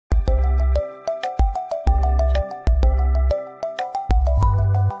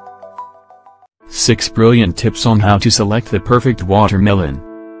6 brilliant tips on how to select the perfect watermelon.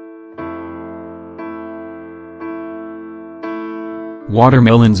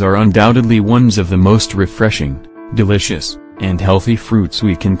 Watermelons are undoubtedly one of the most refreshing, delicious, and healthy fruits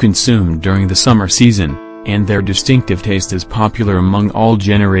we can consume during the summer season, and their distinctive taste is popular among all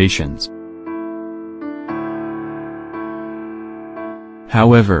generations.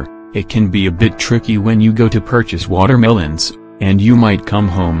 However, it can be a bit tricky when you go to purchase watermelons, and you might come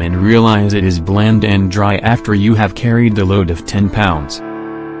home and realize it is bland and dry after you have carried the load of 10 pounds.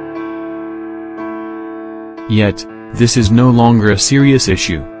 Yet, this is no longer a serious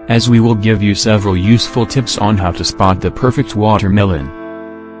issue, as we will give you several useful tips on how to spot the perfect watermelon.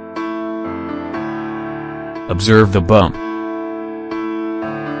 Observe the bump.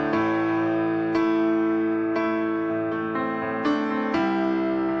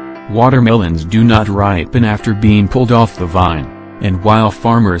 Watermelons do not ripen after being pulled off the vine, and while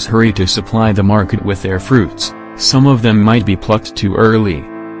farmers hurry to supply the market with their fruits, some of them might be plucked too early.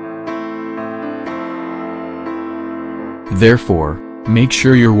 Therefore, make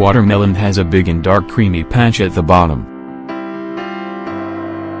sure your watermelon has a big and dark creamy patch at the bottom.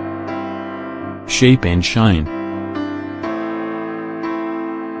 Shape and shine.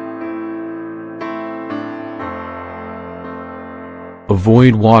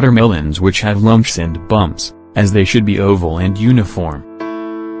 Avoid watermelons which have lumps and bumps, as they should be oval and uniform.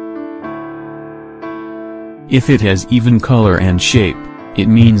 If it has even color and shape, it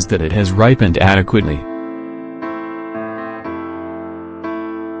means that it has ripened adequately.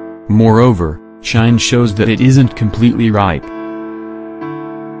 Moreover, shine shows that it isn't completely ripe.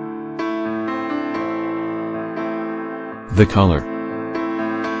 The color.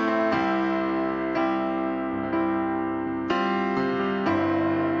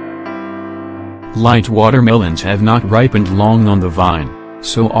 Light watermelons have not ripened long on the vine,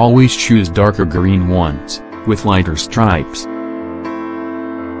 so always choose darker green ones, with lighter stripes.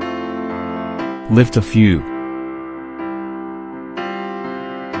 Lift a few.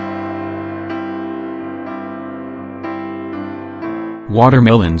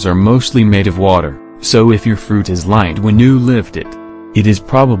 Watermelons are mostly made of water, so if your fruit is light when you lift it, it is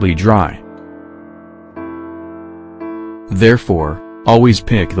probably dry. Therefore, always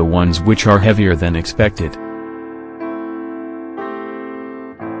pick the ones which are heavier than expected.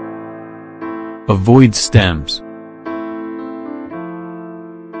 Avoid stems.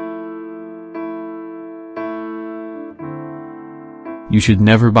 You should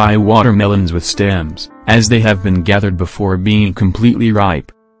never buy watermelons with stems, as they have been gathered before being completely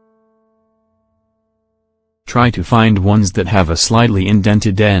ripe. Try to find ones that have a slightly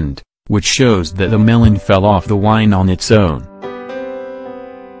indented end, which shows that the melon fell off the vine on its own.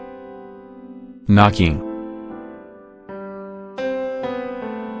 Knocking.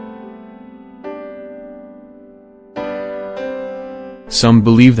 Some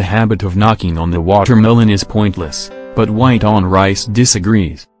believe the habit of knocking on the watermelon is pointless, but White on Rice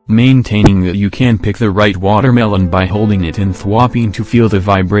disagrees, maintaining that you can pick the right watermelon by holding it and thwopping to feel the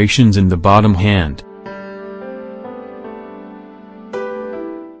vibrations in the bottom hand.